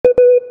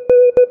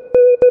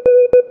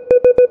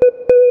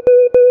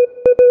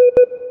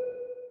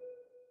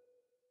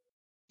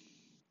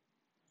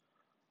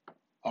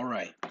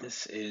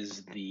This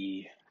is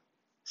the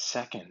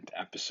second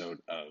episode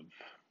of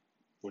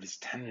what is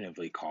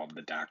tentatively called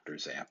the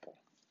Doctor's Apple.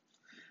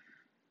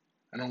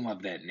 I don't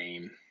love that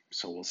name,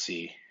 so we'll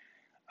see.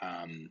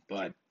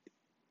 But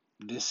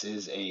this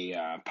is a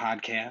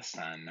podcast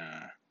on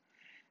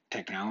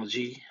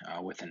technology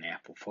with an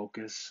Apple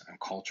focus on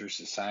culture,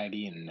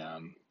 society, and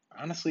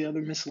honestly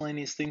other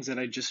miscellaneous things that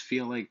I just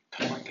feel like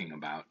talking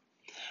about.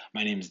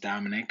 My name is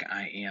Dominic.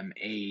 I am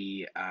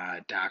a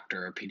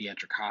doctor, a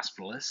pediatric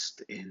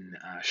hospitalist in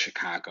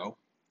Chicago,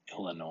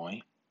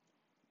 Illinois,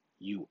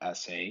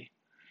 USA.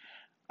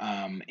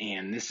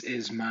 And this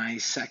is my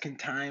second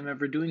time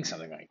ever doing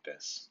something like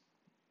this.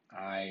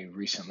 I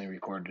recently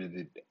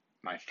recorded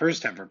my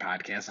first ever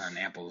podcast on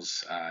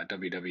Apple's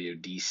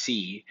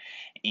WWDC,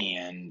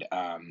 and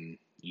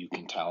you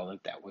can tell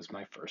that was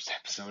my first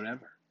episode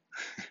ever.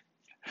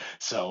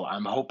 So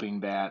I'm hoping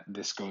that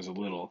this goes a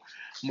little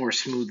more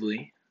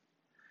smoothly.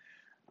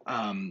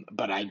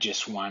 But I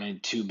just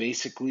wanted to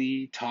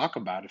basically talk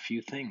about a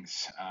few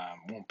things.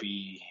 Won't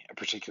be a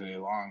particularly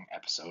long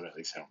episode, at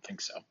least I don't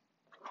think so.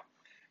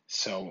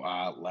 So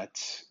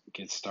let's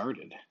get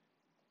started.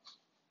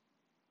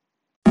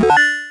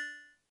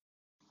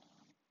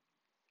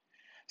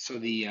 So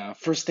the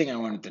first thing I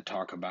wanted to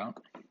talk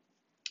about,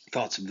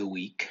 thoughts of the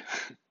week,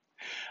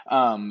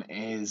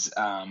 is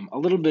a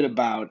little bit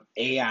about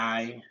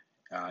AI,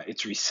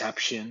 its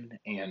reception,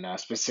 and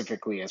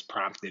specifically as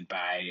prompted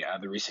by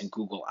the recent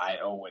Google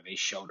I/O where they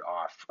showed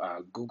off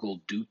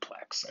Google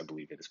Duplex, I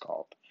believe it is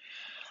called.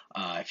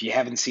 If you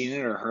haven't seen it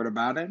or heard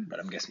about it, but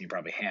I'm guessing you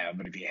probably have,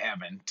 but if you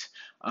haven't,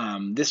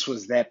 this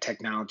was that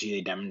technology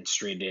they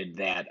demonstrated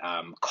that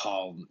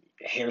called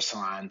hair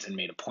salons and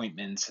made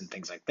appointments and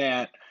things like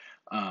that.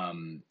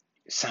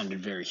 Sounded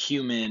very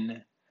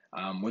human,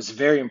 was a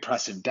very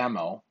impressive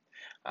demo.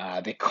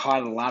 They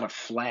caught a lot of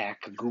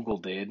flack, Google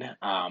did,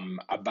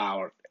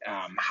 about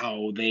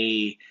how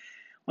they,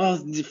 well,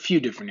 a few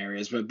different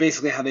areas, but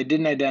basically how they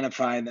didn't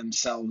identify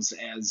themselves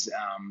as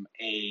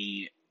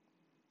a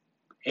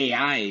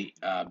AI,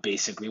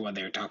 basically, when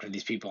they were talking to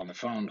these people on the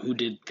phone who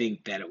did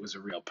think that it was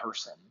a real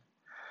person.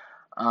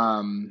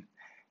 Um,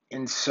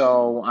 and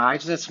so I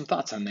just had some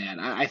thoughts on that.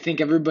 I think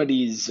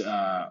everybody's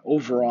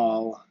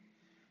overall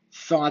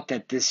thought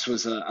that this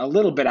was a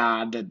little bit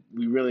odd, that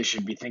we really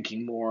should be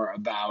thinking more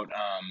about,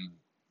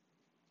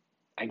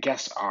 I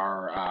guess,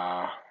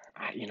 our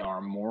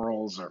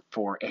morals or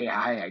for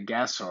AI, I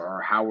guess,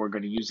 or how we're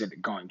going to use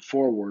it going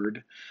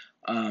forward.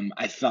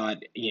 I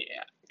thought,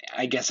 yeah,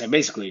 I guess I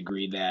basically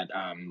agree that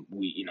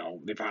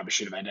they probably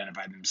should have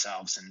identified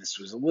themselves, and this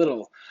was a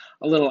little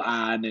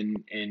odd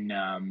and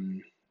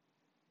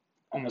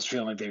almost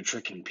feeling like they were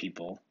tricking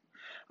people.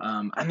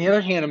 On the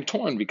other hand, I'm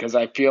torn because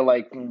I feel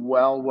like,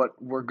 well,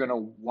 what we're gonna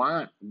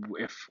want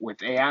if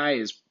with AI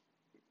is,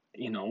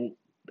 you know,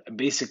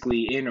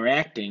 basically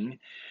interacting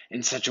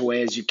in such a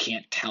way as you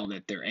can't tell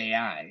that they're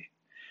AI.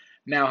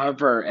 Now,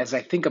 however, as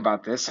I think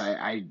about this,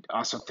 I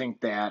also think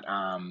that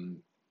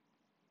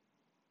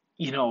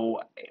you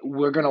know,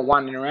 we're going to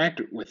want to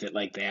interact with it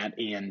like that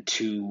and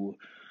to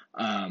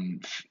um,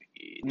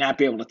 not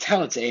be able to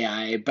tell it's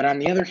AI. But on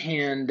the other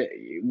hand,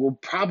 we'll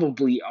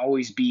probably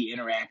always be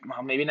interacting.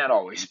 Well, maybe not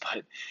always,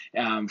 but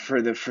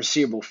for the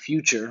foreseeable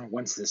future,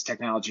 once this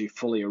technology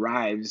fully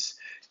arrives,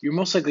 you're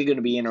most likely going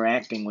to be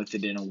interacting with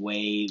it in a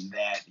way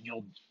that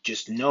you'll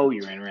just know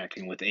you're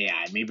interacting with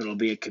AI. Maybe it'll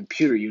be a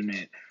computer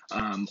unit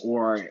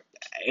or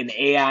an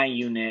AI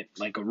unit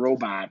like a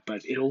robot,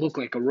 but it'll look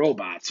like a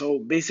robot. So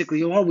basically,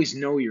 you'll always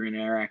know you're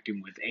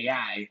interacting with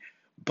AI,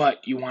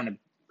 but you want to.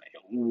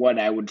 What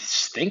I would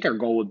think our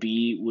goal would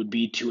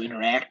be to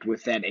interact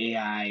with that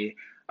AI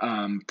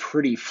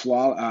pretty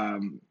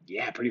flawlessly,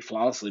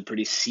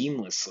 pretty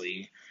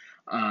seamlessly,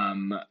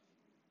 um,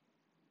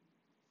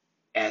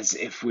 as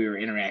if we were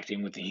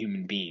interacting with a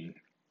human being.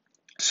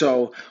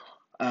 So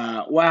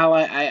while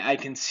I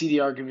can see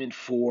the argument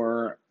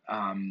for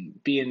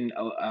being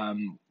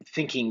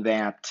thinking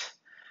that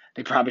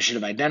they probably should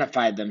have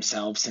identified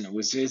themselves, and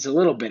it's a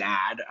little bit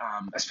odd,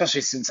 especially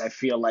since I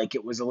feel like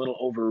it was a little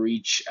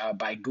overreach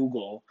by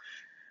Google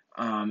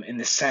in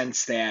the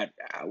sense that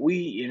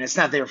and it's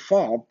not their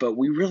fault, but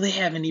we really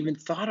haven't even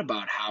thought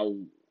about how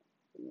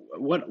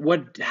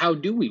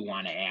do we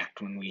want to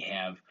act when we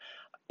have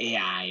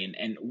AI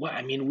and what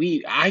I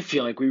mean I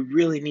feel like we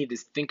really need to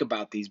think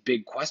about these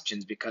big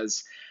questions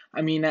because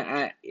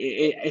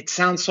it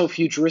sounds so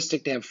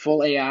futuristic to have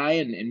full AI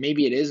and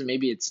maybe it is,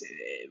 maybe it's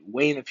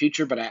way in the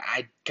future, but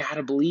I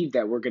gotta believe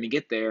that we're gonna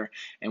get there,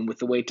 and with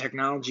the way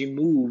technology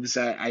moves,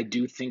 I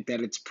do think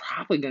that it's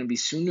probably gonna be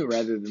sooner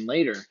rather than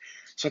later.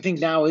 So I think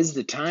now is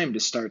the time to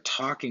start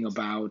talking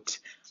about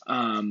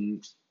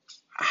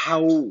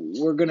how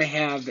we're gonna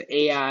have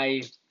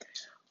AI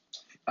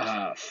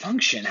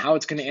function, how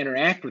it's going to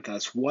interact with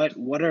us, what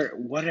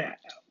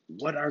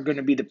are going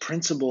to be the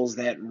principles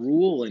that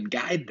rule and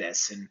guide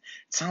this. And it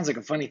sounds like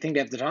a funny thing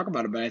to have to talk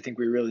about it, but I think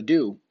we really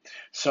do.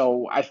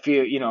 So I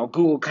feel,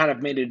 Google kind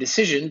of made a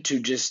decision to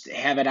just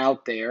have it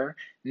out there,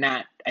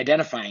 not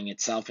identifying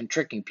itself and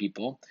tricking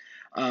people.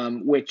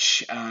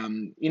 which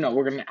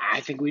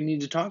I think we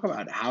need to talk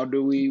about it. How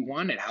do we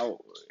want it? How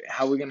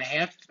are we going to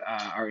have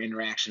our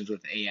interactions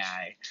with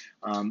AI?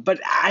 But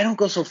I don't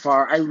go so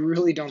far. I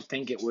really don't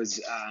think it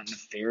was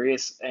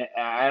nefarious.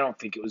 I don't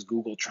think it was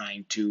Google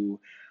trying to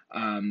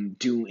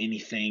do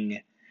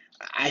anything.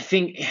 I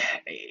think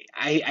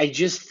I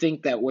just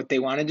think that what they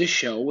wanted to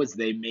show was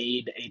they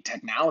made a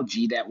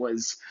technology that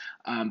was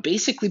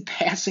basically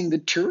passing the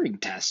Turing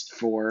test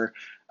for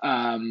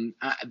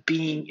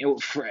being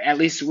for at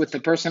least with the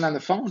person on the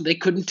phone, they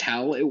couldn't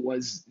tell it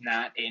was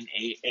not an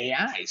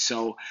AI.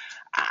 So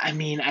I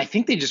mean, I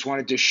think they just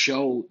wanted to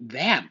show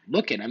that.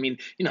 Look at, I mean,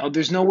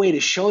 there's no way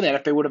to show that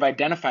if they would have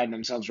identified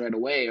themselves right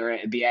away, or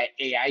the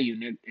AI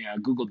unit,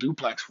 Google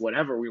Duplex,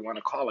 whatever we want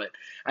to call it,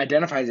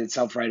 identifies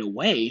itself right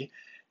away.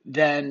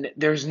 Then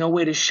there's no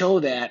way to show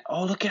that.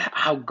 Oh, look at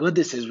how good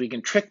this is. We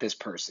can trick this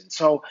person.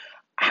 So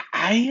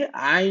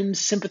I'm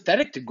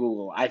sympathetic to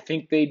Google. I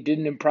think they did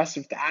an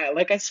impressive.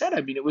 Like I said,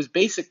 I mean, it was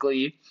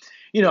basically,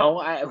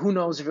 who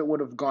knows if it would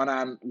have gone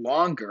on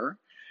longer,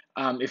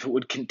 if it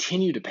would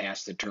continue to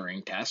pass the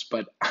Turing test.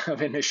 But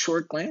in a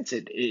short glance,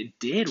 it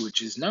did,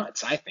 which is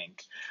nuts, I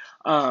think.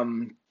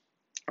 Um,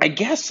 I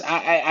guess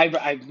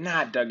I've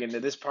not dug into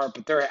this part,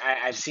 but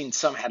I've seen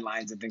some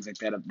headlines and things like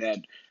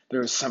that there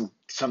was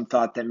some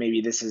thought that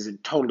maybe this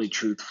isn't totally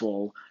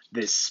truthful,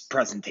 this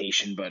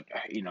presentation, but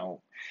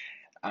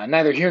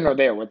neither here nor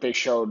there. What they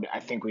showed, I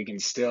think we can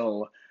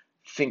still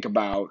think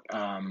about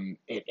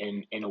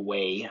it in a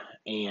way,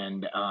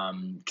 and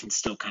can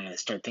still kind of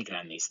start thinking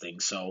on these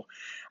things. So,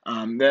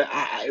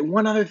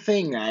 one other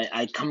thing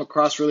I come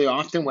across really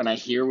often when I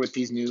hear with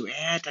these new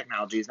AI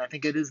technologies, and I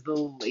think it is the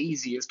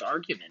laziest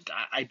argument.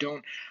 I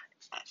don't.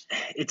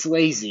 It's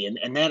lazy,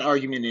 and that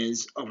argument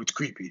is, oh, it's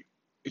creepy.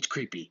 It's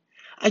creepy.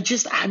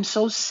 I'm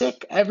so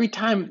sick every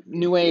time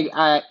new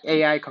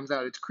AI comes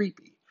out. It's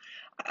creepy.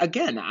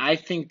 Again, I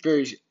think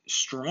very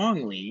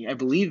strongly, I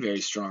believe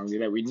very strongly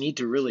that we need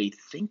to really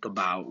think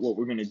about what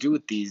we're going to do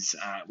with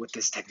with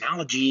this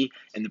technology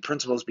and the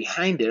principles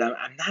behind it.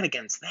 I'm not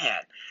against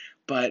that,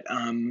 but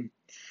I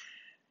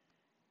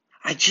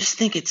just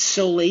think it's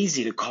so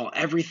lazy to call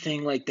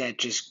everything like that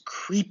just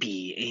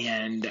creepy,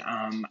 and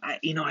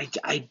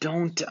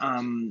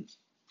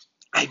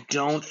I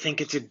don't think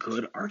it's a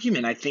good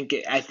argument. I think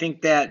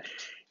that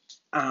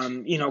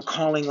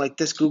calling like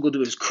this Google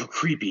do is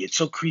creepy. It's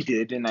so creepy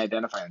they didn't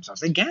identify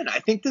themselves. Again, I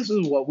think this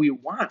is what we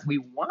want. We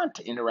want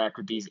to interact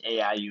with these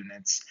AI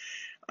units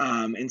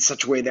in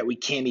such a way that we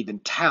can't even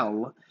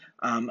tell.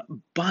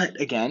 But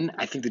again,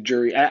 I think the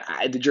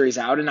jury's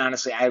out, and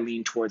honestly, I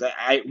lean towards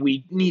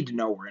we need to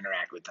know we're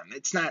interacting with them.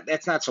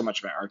 That's not so much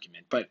of an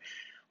argument, but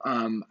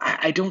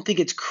I don't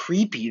think it's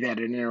creepy that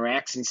it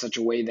interacts in such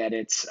a way that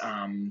it's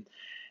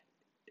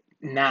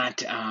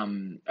not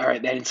or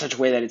that in such a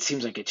way that it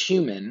seems like it's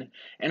human.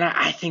 And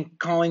I think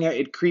calling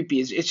it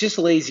creepy is it's just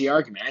a lazy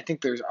argument. I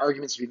think there's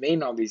arguments to be made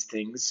in all these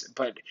things,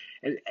 but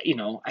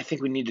I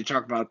think we need to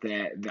talk about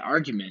the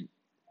argument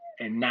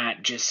and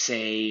not just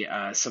say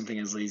something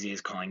as lazy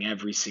as calling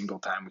every single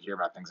time we hear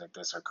about things like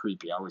this are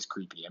creepy, always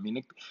creepy. I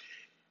mean,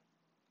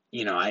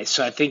 I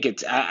think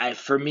it's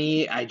for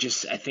me, I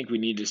think we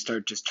need to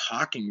start just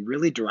talking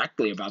really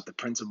directly about the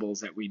principles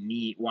that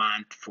we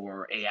want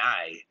for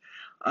AI.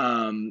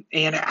 And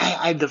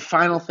the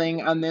final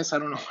thing on this, I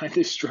don't know why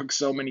this struck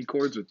so many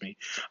chords with me.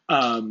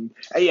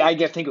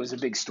 Think it was a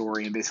big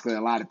story, and basically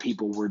a lot of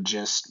people were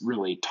just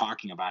really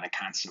talking about it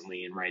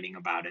constantly and writing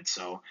about it.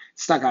 So it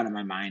stuck out in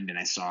my mind, and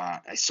I saw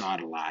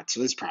it a lot. So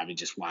that's probably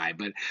just why.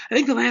 But I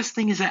think the last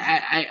thing is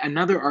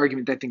another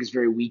argument that I think is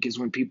very weak is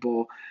when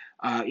people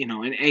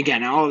and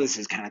again, all of this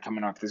is kind of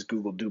coming off this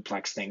Google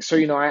Duplex thing. So,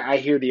 I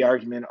hear the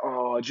argument,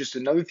 oh, just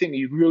another thing,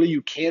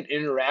 you can't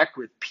interact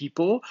with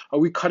people. Are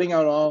we cutting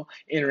out all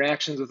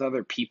interactions with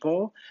other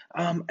people?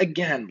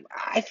 Again,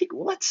 I think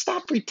let's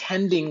stop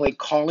pretending like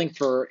calling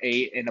for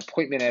an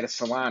appointment at a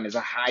salon is a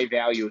high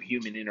value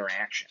human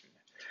interaction.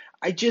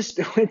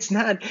 It's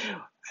not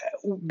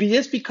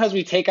just because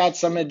we take out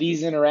some of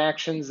these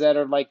interactions that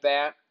are like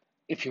that,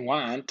 if you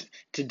want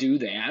to do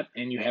that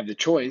and you have the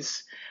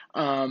choice.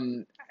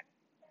 Um,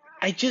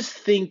 I just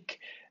think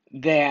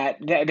that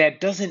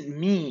doesn't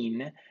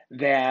mean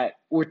that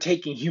we're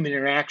taking human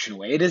interaction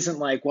away. It isn't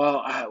like,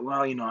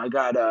 I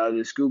got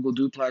this Google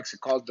Duplex.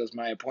 It does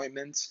my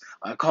appointments,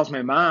 calls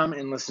my mom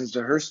and listens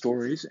to her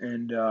stories.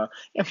 And I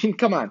mean,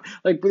 come on,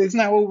 like, but it's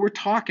not what we're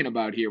talking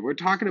about here. We're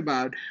talking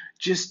about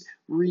just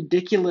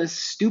ridiculous,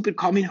 stupid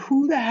call. I mean,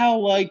 who the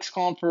hell likes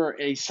calling for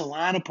a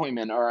salon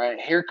appointment or a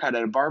haircut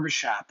at a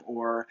barbershop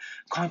or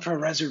calling for a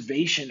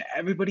reservation?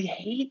 Everybody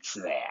hates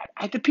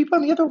that. The people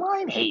on the other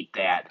line hate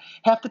that.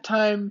 Half the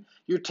time,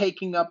 you're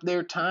taking up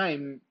their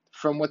time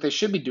from what they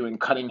should be doing,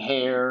 cutting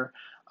hair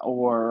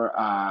or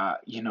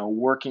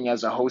working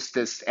as a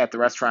hostess at the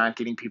restaurant,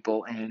 getting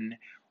people in,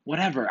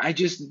 whatever.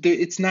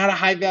 It's not a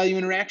high value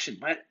interaction,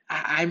 but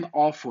I'm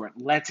all for it.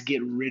 Let's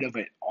get rid of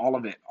it, all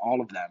of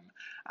them.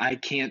 I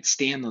can't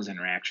stand those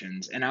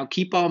interactions, and I'll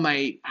keep all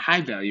my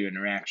high value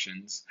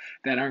interactions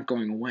that aren't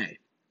going away.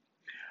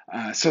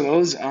 So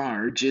those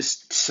are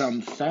just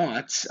some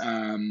thoughts.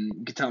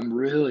 You can tell I'm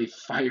really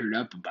fired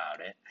up about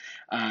it.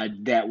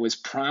 That was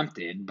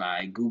prompted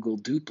by Google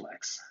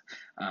Duplex.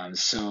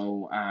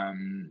 So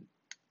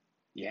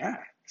yeah.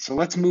 So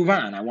let's move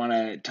on. I want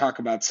to talk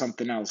about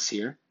something else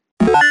here.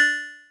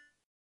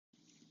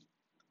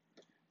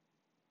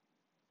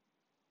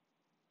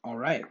 All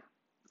right.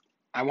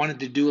 I wanted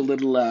to do a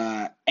little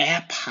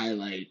app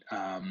highlight.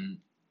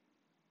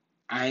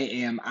 I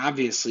am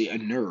obviously a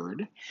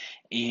nerd,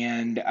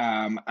 and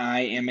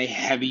I am a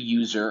heavy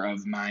user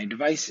of my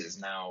devices.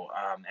 Now,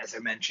 as I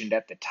mentioned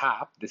at the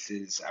top,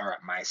 or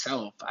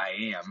myself,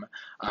 I am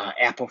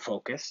Apple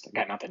focused.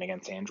 Got nothing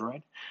against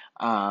Android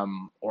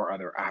or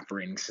other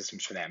operating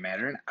systems for that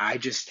matter. And I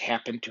just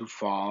happen to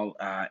fall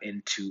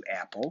into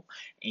Apple,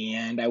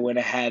 and I went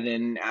ahead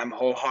and I'm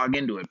whole hog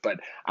into it. But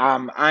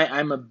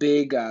I'm a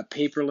big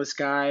paperless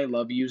guy.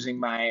 Love using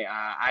my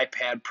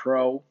iPad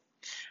Pro,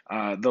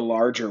 the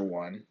larger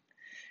one,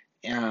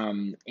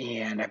 and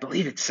I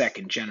believe it's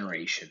second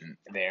generation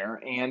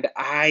there. And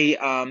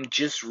I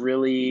just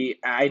really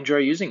I enjoy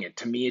using it.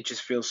 To me, it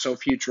just feels so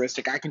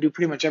futuristic. I can do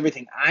pretty much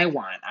everything I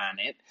want on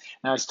it.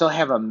 Now I still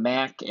have a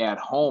Mac at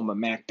home, a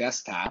Mac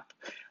desktop.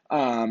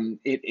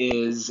 It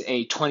is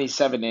a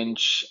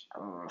 27-inch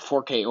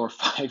 4K or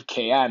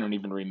 5K. I don't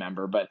even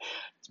remember, but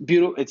it's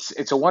beautiful.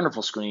 It's a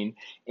wonderful screen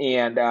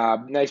and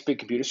nice big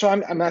computer. So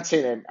I'm not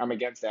saying that I'm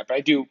against that, but I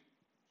do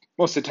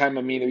most of the time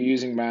I'm either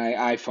using my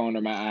iPhone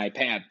or my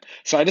iPad.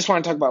 So I just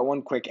want to talk about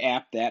one quick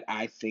app that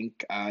I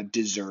think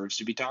deserves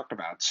to be talked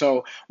about.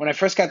 So when I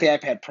first got the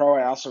iPad Pro,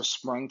 I also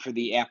sprung for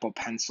the Apple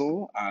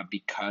Pencil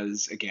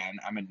because, again,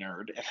 I'm a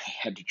nerd and I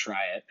had to try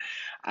it.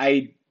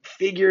 I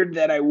figured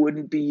that I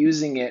wouldn't be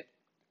using it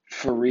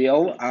for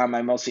real. I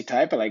mostly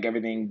type. I like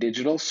everything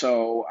digital.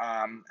 So,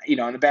 in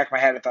the back of my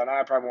head, I thought,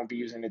 I probably won't be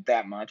using it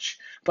that much.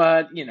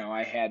 But,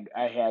 I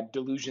had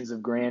delusions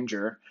of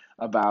grandeur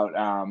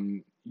about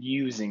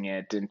using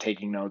it and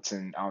taking notes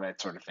and all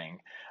that sort of thing.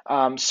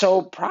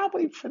 So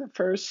probably for the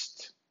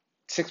first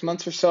 6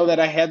 months or so that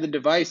I had the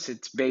device,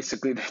 it's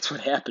basically that's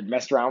what happened.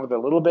 Messed around with it a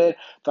little bit,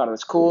 thought it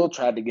was cool,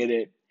 tried to get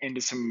it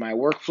into some of my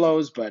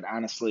workflows, but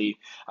honestly,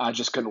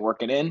 just couldn't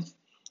work it in.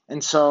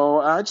 And so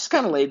I just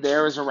kind of laid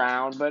there, was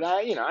around, but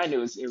I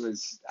knew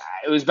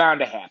it was bound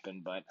to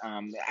happen. But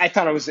I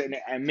thought it was an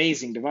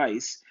amazing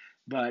device.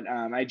 But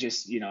I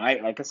just,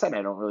 like I said,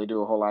 I don't really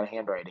do a whole lot of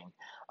handwriting.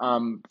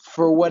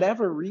 For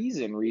whatever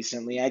reason,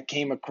 recently I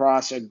came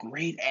across a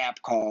great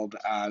app called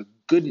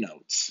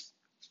GoodNotes,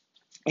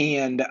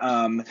 and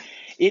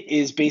it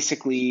is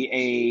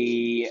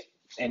basically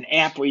an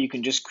app where you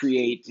can just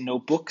create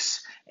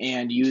notebooks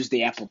and use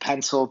the Apple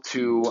Pencil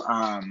to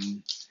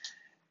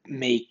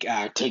make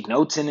take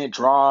notes in it,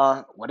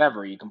 draw,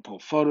 whatever. You can pull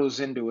photos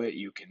into it.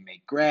 You can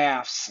make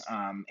graphs,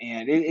 and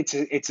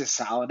it's a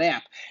solid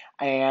app.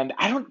 And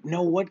I don't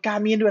know what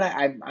got me into it.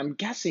 I'm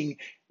guessing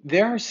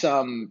there are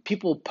some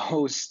people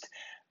post.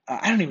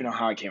 I don't even know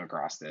how I came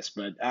across this,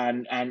 but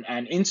on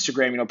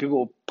Instagram,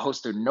 people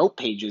post their note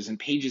pages and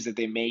pages that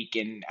they make,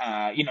 and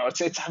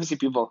it's obviously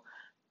people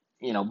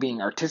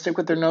being artistic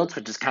with their notes,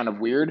 which is kind of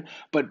weird,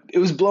 but it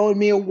was blowing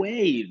me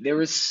away. There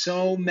was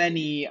so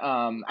many,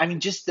 I mean,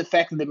 just the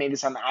fact that they made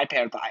this on the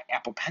iPad with the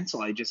Apple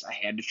Pencil, I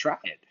had to try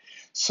it.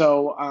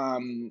 So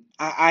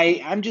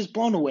I'm just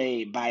blown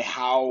away by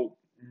how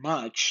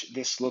much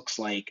this looks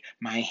like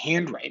my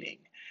handwriting.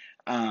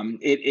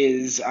 It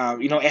is,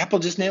 Apple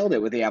just nailed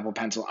it with the Apple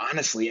Pencil.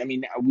 Honestly, I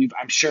mean,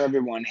 I'm sure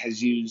everyone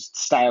has used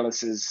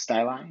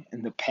styli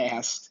in the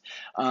past,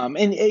 and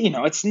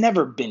it's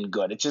never been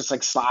good. It's just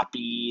like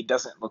sloppy,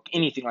 doesn't look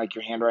anything like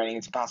your handwriting.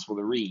 It's impossible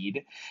to read.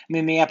 I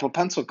mean, the Apple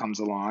Pencil comes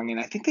along, and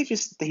I think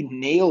they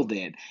nailed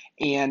it.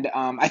 And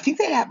I think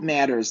that app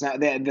matters. Now,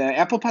 the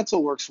Apple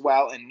Pencil works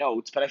well in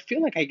notes, but I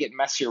feel like I get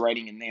messier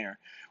writing in there.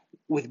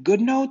 With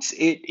GoodNotes,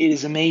 it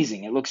is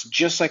amazing. It looks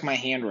just like my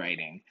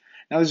handwriting.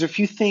 Now, there's a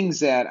few things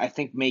that I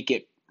think make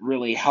it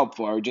really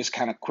helpful, or just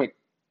kind of quick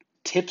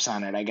tips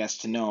on it, I guess,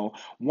 to know.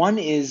 One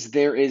is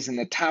there is in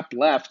the top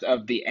left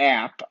of the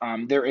app,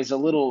 there is a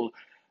little,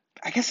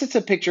 I guess it's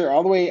a picture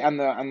all the way on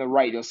the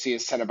right. You'll see a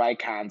set of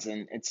icons,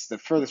 and it's the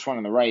furthest one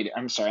on the right.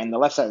 I'm sorry, on the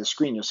left side of the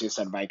screen, you'll see a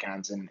set of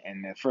icons, and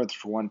the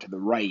furthest one to the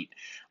right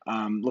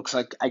looks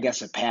like, I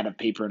guess, a pad of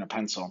paper and a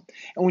pencil.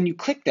 And when you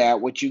click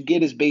that, what you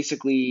get is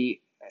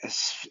basically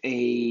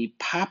a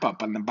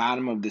pop-up on the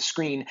bottom of the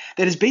screen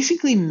that is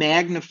basically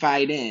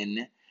magnified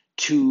in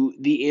to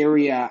the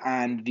area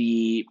on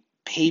the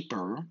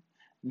paper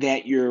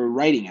that you're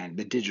writing on,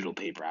 the digital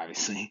paper,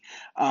 obviously.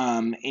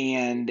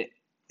 And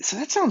so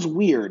that sounds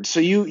weird. So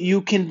you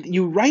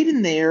write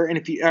in there, and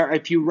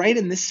if you write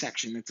in this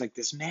section, it's like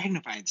this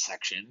magnified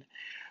section.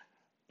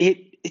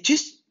 It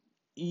just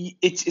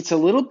it's a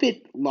little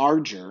bit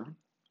larger,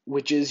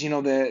 which is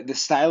the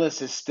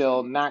stylus is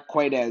still not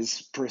quite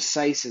as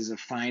precise as a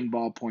fine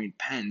ballpoint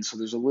pen. So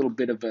there's a little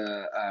bit of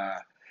a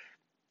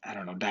I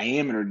don't know,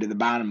 diameter to the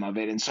bottom of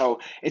it. And so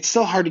it's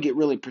still hard to get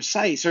really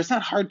precise, or it's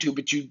not hard to,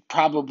 but you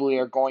probably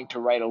are going to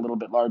write a little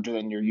bit larger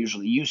than you're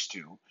usually used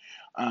to.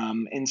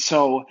 And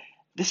so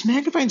this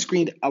magnifying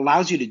screen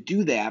allows you to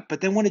do that,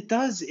 but then what it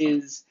does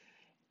is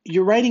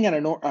you're writing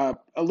on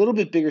a little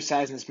bit bigger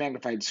size in this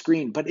magnified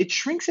screen, but it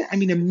shrinks it, I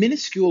mean, a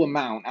minuscule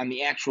amount on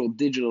the actual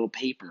digital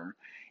paper.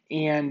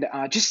 And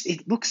just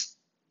it looks,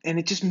 and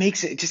it just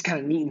makes it just kind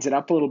of neatens it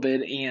up a little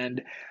bit.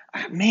 And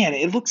man,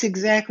 it looks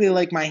exactly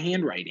like my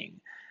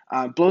handwriting.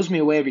 Blows me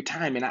away every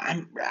time. And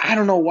I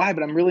don't know why,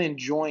 but I'm really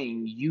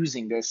enjoying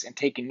using this and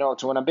taking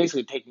notes. So when I'm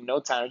basically taking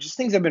notes on it, just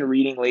things I've been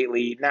reading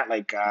lately, not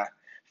like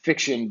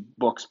fiction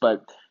books,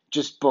 but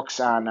just books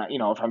on,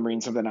 if I'm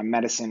reading something on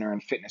medicine or on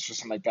fitness or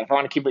something like that. If I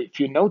want to keep a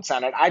few notes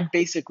on it, I've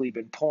basically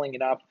been pulling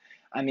it up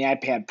on the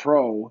iPad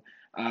Pro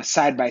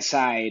side by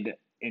side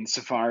in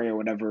Safari or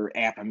whatever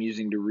app I'm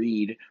using to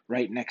read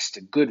right next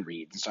to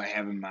Goodreads. So I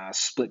have them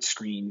split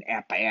screen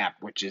app by app,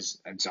 which is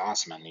it's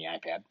awesome on the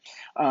iPad.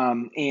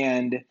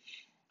 And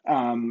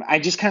I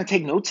just kind of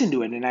take notes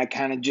into it, and I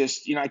kind of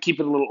just, I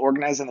keep it a little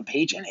organized on the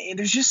page, and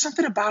there's just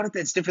something about it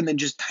that's different than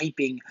just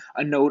typing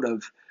a note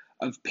of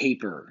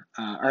paper,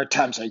 or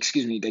I'm sorry,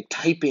 excuse me, like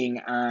typing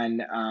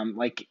on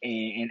like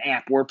an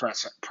app word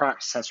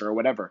processor or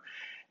whatever,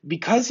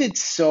 because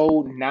it's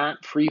so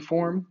not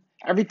freeform,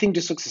 everything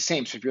just looks the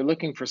same. So if you're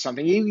looking for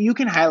something, you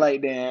can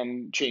highlight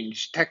and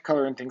change text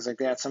color and things like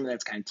that, something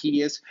that's kind of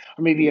tedious,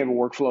 or maybe you have a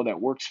workflow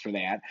that works for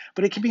that,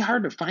 but it can be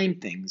hard to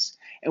find things.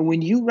 And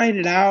when you write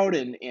it out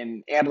and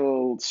add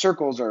little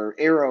circles or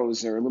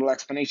arrows or little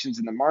explanations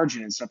in the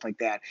margin and stuff like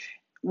that,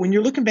 when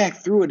you're looking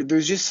back through it,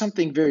 there's just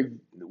something very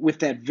with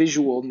that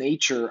visual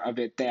nature of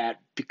it that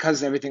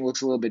because everything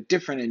looks a little bit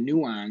different and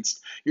nuanced,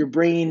 your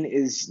brain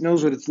is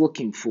knows what it's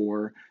looking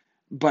for,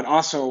 but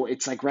also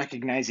it's like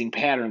recognizing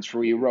patterns for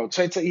what you wrote.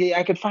 So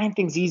I could find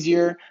things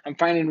easier. I'm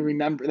finding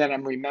remember that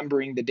I'm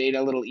remembering the data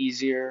a little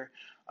easier,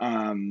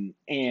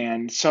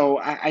 and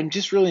so I'm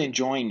just really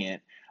enjoying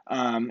it.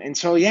 And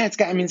so yeah, it's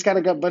got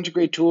a bunch of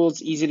great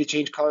tools. Easy to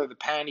change color of the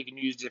pen. You can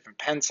use different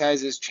pen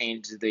sizes.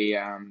 Change the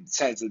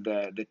size of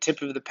the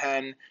tip of the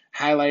pen.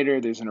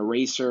 Highlighter. There's an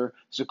eraser.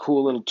 It's a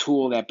cool little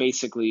tool that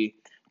basically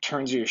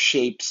turns your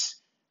shapes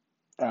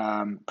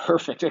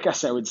perfect, I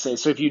guess I would say.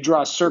 So if you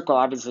draw a circle,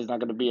 obviously it's not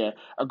going to be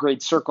a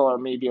great circle, or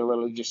maybe a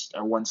little just,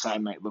 or one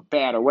side might look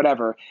bad or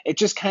whatever. It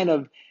just kind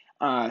of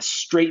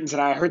straightens it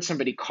out. I heard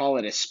somebody call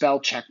it a spell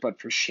check, but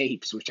for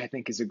shapes, which I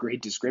think is a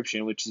great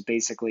description, which is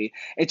basically,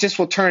 it just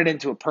will turn it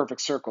into a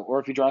perfect circle. Or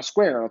if you draw a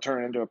square, it'll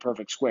turn it into a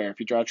perfect square. If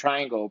you draw a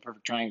triangle, a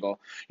perfect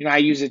triangle. I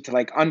use it to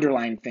like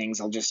underline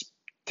things. I'll just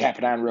tap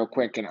it on real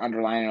quick and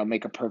underline it. It'll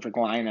make a perfect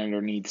line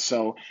underneath.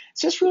 So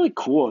it's just really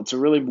cool. It's a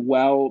really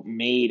well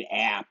made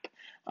app,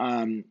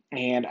 and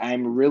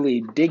I'm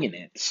really digging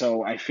it.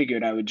 So I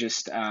figured I would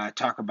just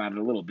talk about it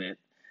a little bit.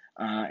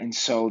 And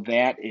so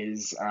that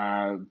is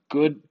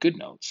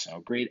GoodNotes. So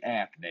great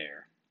app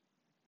there.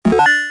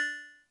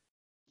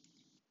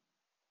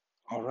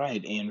 All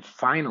right, and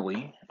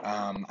finally,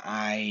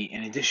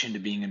 in addition to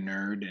being a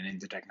nerd and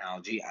into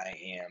technology,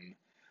 I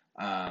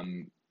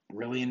am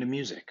really into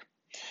music.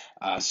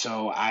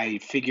 So I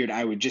figured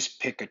I would just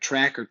pick a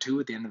track or two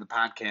at the end of the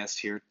podcast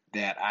here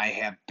that I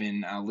have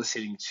been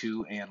listening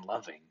to and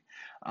loving.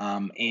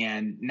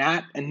 And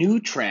not a new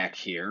track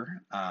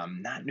here,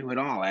 not new at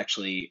all.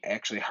 Actually,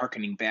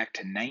 harkening back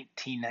to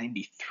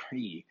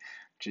 1993,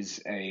 which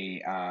is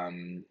a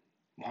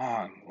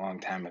long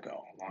time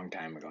ago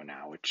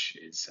now, which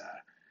is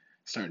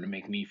starting to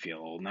make me feel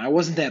old. And I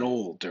wasn't that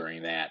old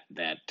during that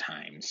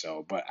time,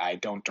 so but I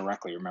don't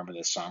directly remember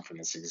this song from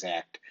this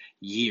exact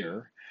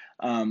year.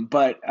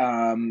 But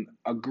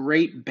a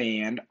great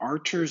band,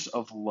 Archers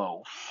of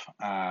Loaf,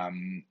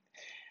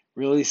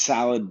 really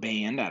solid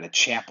band out of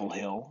Chapel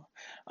Hill.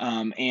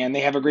 And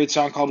they have a great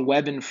song called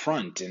Web in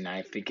Front, and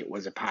I think it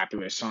was a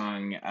popular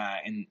song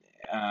and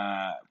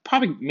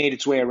probably made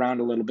its way around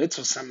a little bit,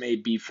 so some may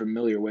be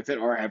familiar with it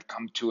or have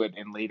come to it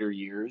in later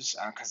years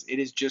because it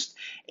is just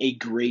a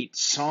great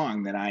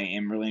song that I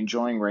am really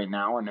enjoying right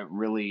now, and it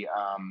really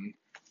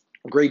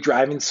great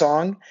driving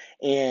song.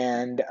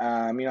 And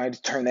I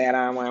just turn that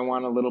on when I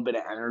want a little bit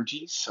of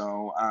energy.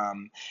 So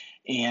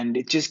and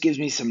it just gives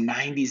me some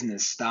 90s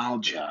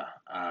nostalgia,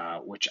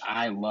 which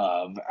I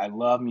love. I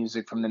love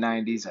music from the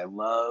 90s. I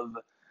love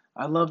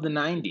the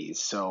 90s.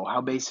 So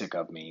how basic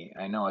of me.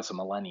 I know as a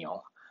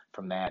millennial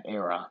from that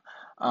era,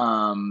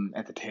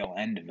 at the tail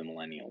end of the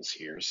millennials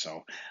here.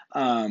 So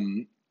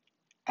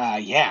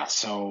yeah,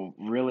 so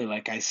really,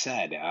 like I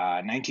said,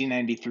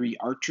 1993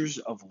 Archers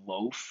of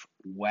Loaf,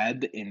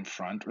 Web in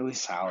Front, really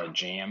solid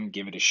jam.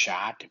 Give it a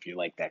shot if you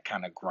like that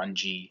kind of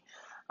grungy,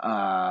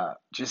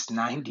 just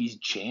 90s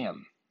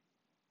jam.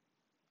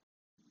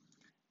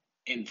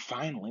 And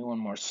finally, one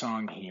more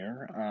song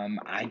here.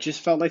 I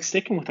just felt like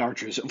sticking with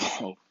Archers of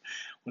Loaf.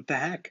 What the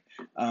heck?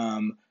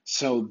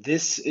 So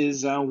this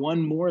is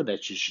one more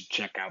that you should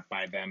check out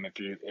by them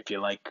if you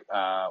like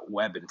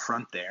Web in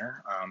Front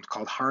there. It's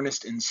called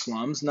Harnessed in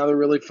Slums. Another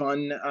really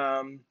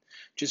fun,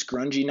 just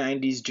grungy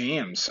 '90s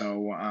jam.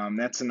 So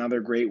that's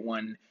another great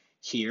one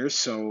here.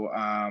 So,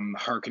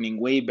 hearkening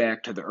way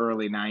back to the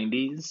early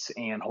 90s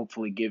and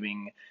hopefully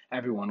giving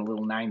everyone a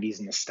little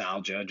 90s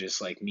nostalgia,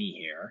 just like me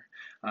here.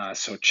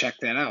 So, check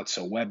that out.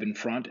 So, Web in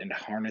Front and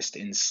Harnessed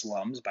in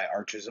Slums by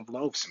Archers of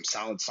Loaf. Some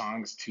solid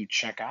songs to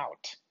check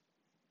out.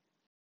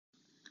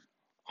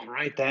 All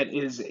right, that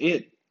is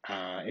it.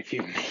 If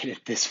you've made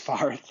it this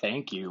far,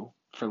 thank you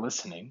for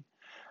listening.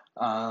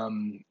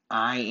 I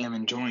am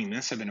enjoying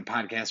this. I've been a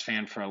podcast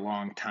fan for a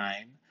long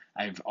time.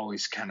 I've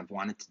always kind of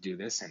wanted to do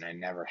this, and I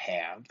never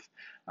have.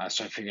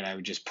 So I figured I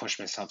would just push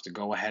myself to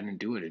go ahead and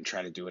do it and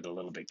try to do it a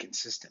little bit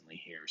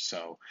consistently here.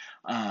 So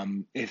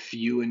if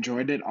you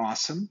enjoyed it,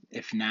 awesome.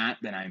 If not,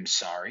 then I'm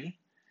sorry.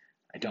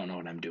 I don't know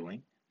what I'm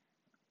doing.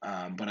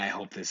 But I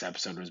hope this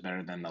episode was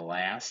better than the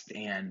last,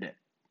 and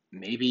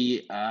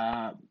maybe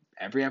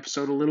every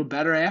episode a little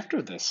better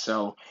after this.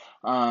 So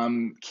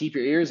keep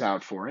your ears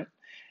out for it.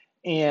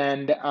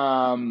 And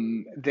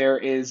there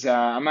is,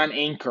 I'm on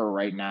Anchor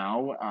right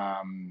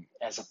now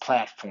as a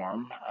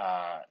platform,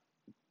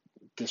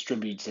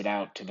 distributes it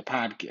out to the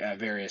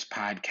various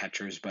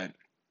podcatchers. But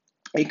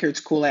Anchor, it's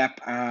a cool app.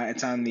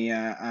 It's on the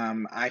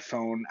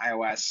iPhone,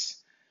 iOS.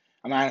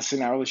 I'm honestly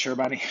not really sure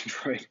about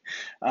Android.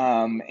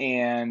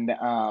 And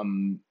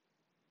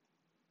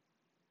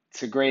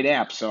It's a great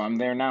app. So I'm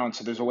there now. And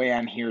so there's a way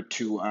on here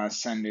to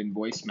send in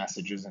voice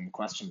messages and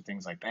questions,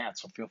 things like that.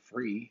 So feel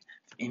free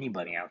if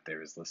anybody out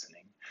there is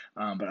listening.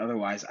 But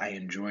otherwise, I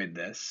enjoyed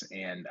this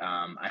and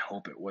I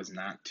hope it was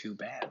not too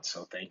bad.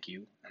 So thank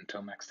you.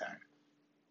 Until next time.